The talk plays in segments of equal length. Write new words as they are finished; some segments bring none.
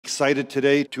excited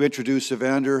today to introduce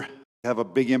Evander. Have a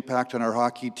big impact on our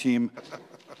hockey team.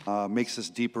 Makes us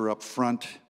deeper up front.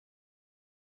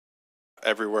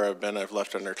 Everywhere I've been, I've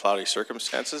left under cloudy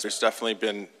circumstances. There's definitely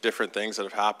been different things that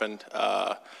have happened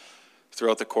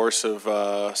throughout the course of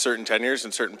certain tenures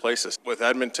in certain places. With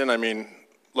Edmonton, I mean,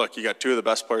 look, you got two of the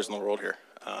best players in the world here.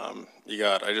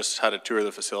 I just had a tour of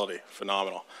the facility,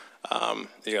 phenomenal.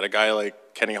 You got a guy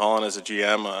like Kenny Holland as a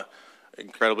GM, an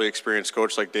incredibly experienced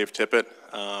coach like Dave Tippett.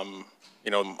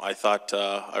 I thought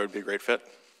I would be a great fit.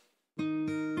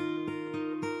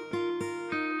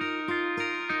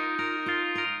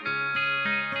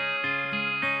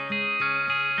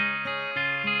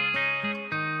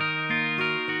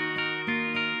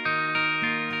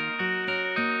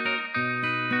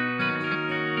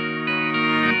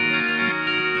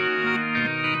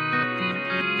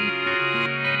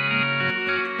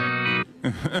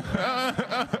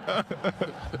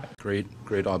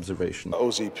 Great observation.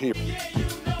 OZP.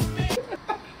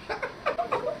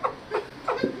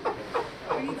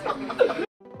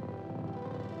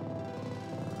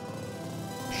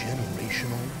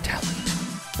 Generational talent.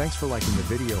 Thanks for liking the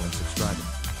video and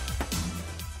subscribing.